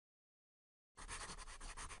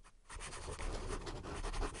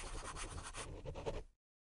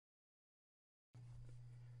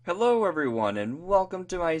Hello everyone, and welcome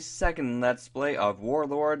to my second Let's Play of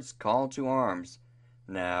Warlords Call to Arms.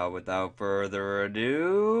 Now, without further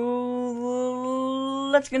ado,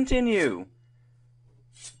 let's continue!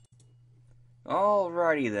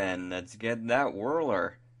 Alrighty then, let's get that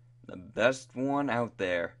Whirler. The best one out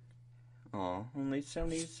there. Oh, only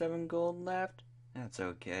 77 gold left? That's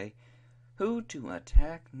okay. Who to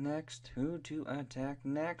attack next? Who to attack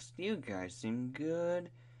next? You guys seem good.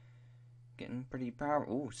 Getting pretty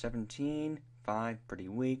powerful. Ooh, 17. 5, pretty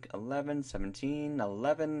weak. 11, 17,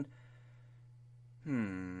 11.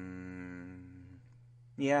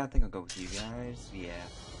 Yeah, I think I'll go with you guys. Yeah.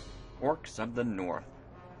 Orcs of the North.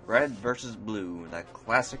 Red versus blue. That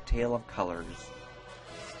classic tale of colors.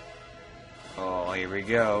 Oh, here we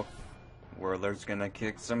go. Whirler's gonna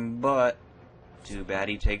kick some butt. Too bad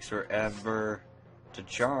he takes forever to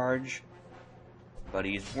charge. But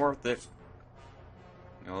he's worth it.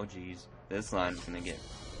 Oh, jeez. This line's gonna get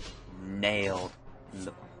nailed.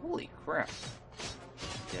 Holy crap.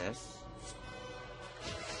 Yes.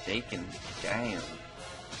 Taken down.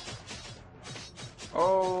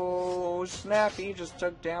 Oh, snap. He just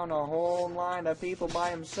took down a whole line of people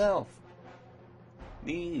by himself.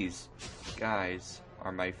 These guys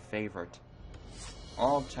are my favorite.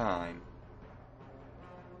 All time.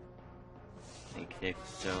 They kick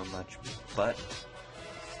so much butt.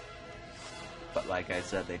 But like I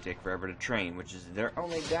said, they take forever to train, which is their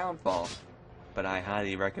only downfall. But I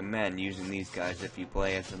highly recommend using these guys if you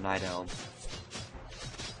play as the Night Elves.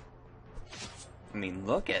 I mean,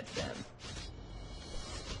 look at them.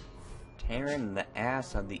 Tearing the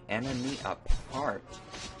ass of the enemy apart.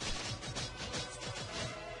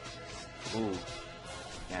 Ooh.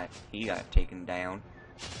 He got taken down.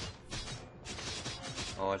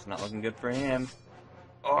 Oh, it's not looking good for him.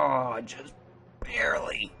 Oh, just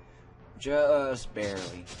barely. Just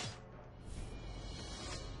barely.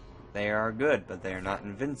 They are good, but they are not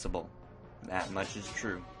invincible. That much is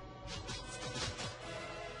true.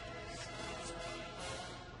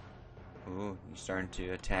 Ooh, you're starting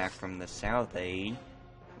to attack from the south, eh?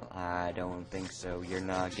 Well, I don't think so. You're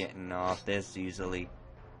not getting off this easily.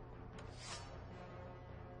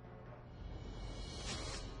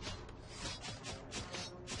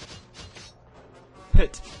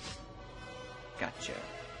 Hit. Gotcha.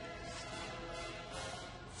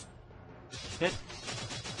 Hit.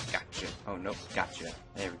 Gotcha. Oh, nope. Gotcha.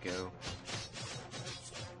 There we go.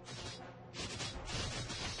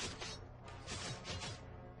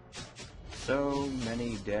 So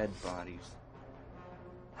many dead bodies.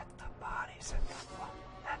 Let the bodies hit the floor.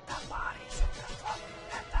 Let the bodies hit the floor.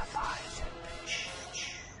 Let the bodies hit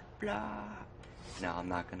the blah. No, I'm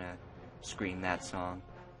not gonna scream that song.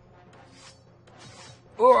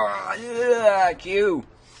 Oh, yeah, Q.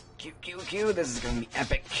 Q. This is gonna be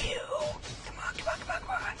epic. Q. Come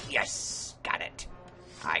on. Yes, got it.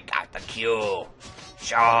 I got the Q.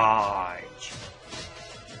 Charge.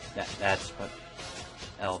 That's what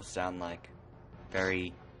elves sound like.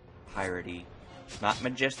 Very piratey. Not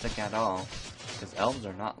majestic at all. Because elves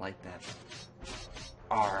are not like that.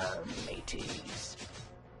 Arr, mateys.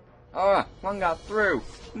 Ah, one got through.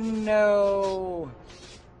 No.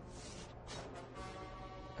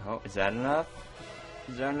 Oh, is that enough?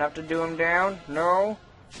 Is that enough to do him down? No?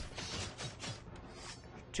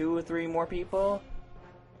 2 or 3 more people?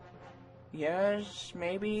 Yes,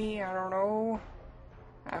 maybe, I don't know.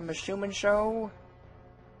 I'm assuming so.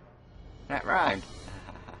 That rhymed.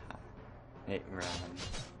 It rhymed.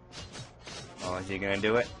 Oh, is he gonna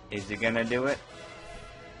do it? Is he gonna do it?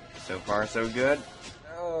 So far, so good.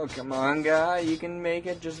 Oh, come on, guy. You can make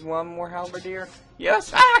it. Just one more halberdier.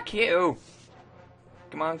 Yes! Ah, Q!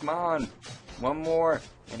 Come on. One more,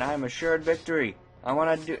 and I'm assured victory. I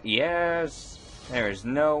want to do... Yes! There is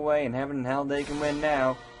no way in heaven and hell they can win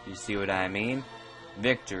now. You see what I mean?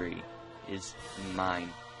 Victory is mine.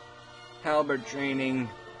 Halberd training,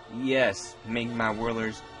 yes, make my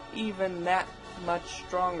whirlers even that much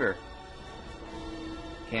stronger.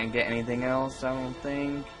 Can't get anything else, I don't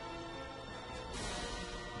think.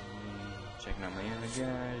 Checking out my other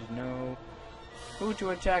guys, no. Who to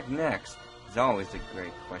attack next is always a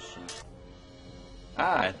great question.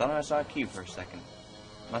 Ah, I thought I saw a Q for a second.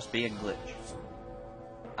 Must be a glitch.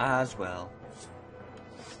 As well.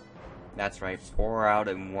 That's right, pour out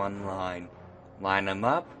in one line. Line them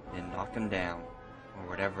up and knock them down. Or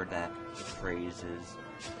whatever that phrase is.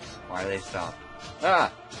 Why are they stopped?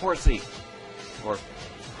 Ah! Horsey! Or...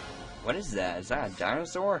 what is that? Is that a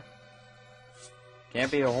dinosaur? Can't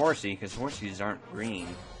be a horsey, because horsies aren't green.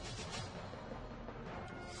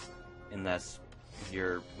 Unless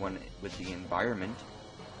you're one with the environment.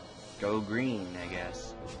 Go green, I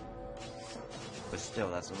guess. but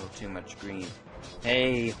still, that's a little too much green.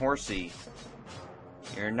 Hey, horsey.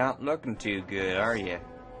 You're not looking too good, are you?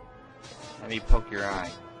 Let me poke your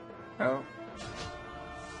eye. Oh.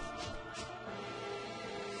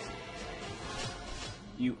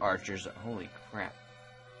 You archers, holy crap.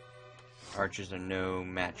 Archers are no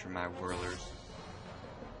match for my whirlers.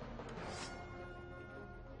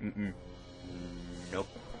 Nope.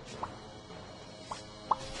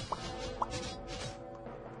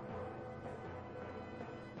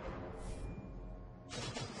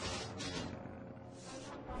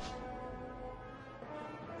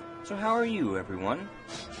 So how are you, everyone?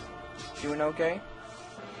 Doing okay?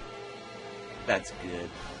 That's good.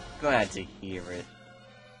 Glad to hear it.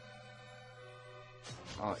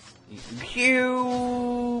 Oh,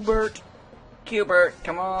 Cubert! Cubert,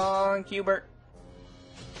 come on, Cubert.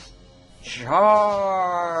 Charge!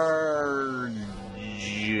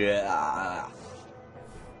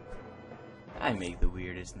 I make the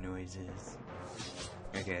weirdest noises.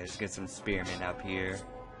 Okay, let's get some spearmen up here.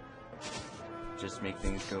 Just make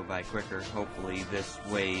things go by quicker. Hopefully this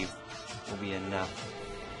wave will be enough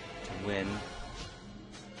to win.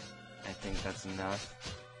 I think that's enough.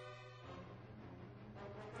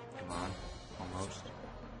 Come on. Almost.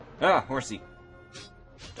 Ah, horsey.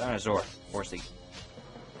 Dinosaur. Horsey.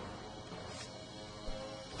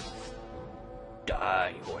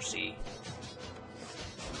 Die, horsey.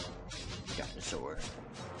 Dinosaur.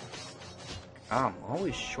 I'm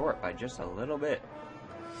always short by just a little bit.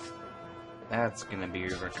 That's gonna be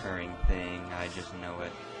a recurring thing. I just know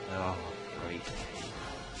it. Oh, great.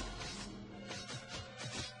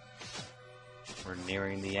 We're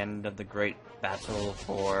nearing the end of the great battle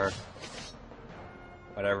for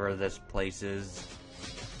whatever this place is.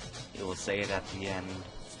 It will say it at the end.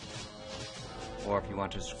 Or if you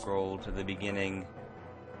want to scroll to the beginning,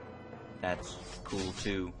 that's cool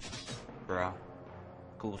too, bruh.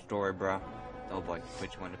 Cool story, bruh. Oh boy,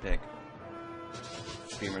 which one to pick?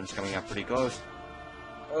 Spearman's coming up pretty close.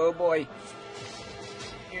 Oh boy.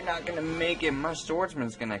 You're not gonna make it. My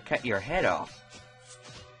swordsman's gonna cut your head off.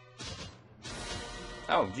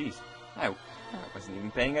 Oh, jeez. I wasn't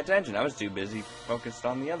even paying attention. I was too busy focused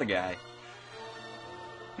on the other guy.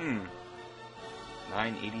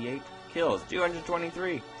 988 kills.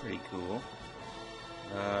 223. Pretty cool.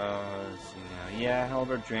 Let's see now. Yeah,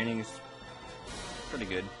 halberd training is pretty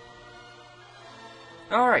good.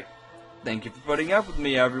 Alright. Thank you for putting up with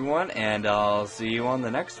me, everyone, and I'll see you on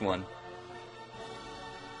the next one.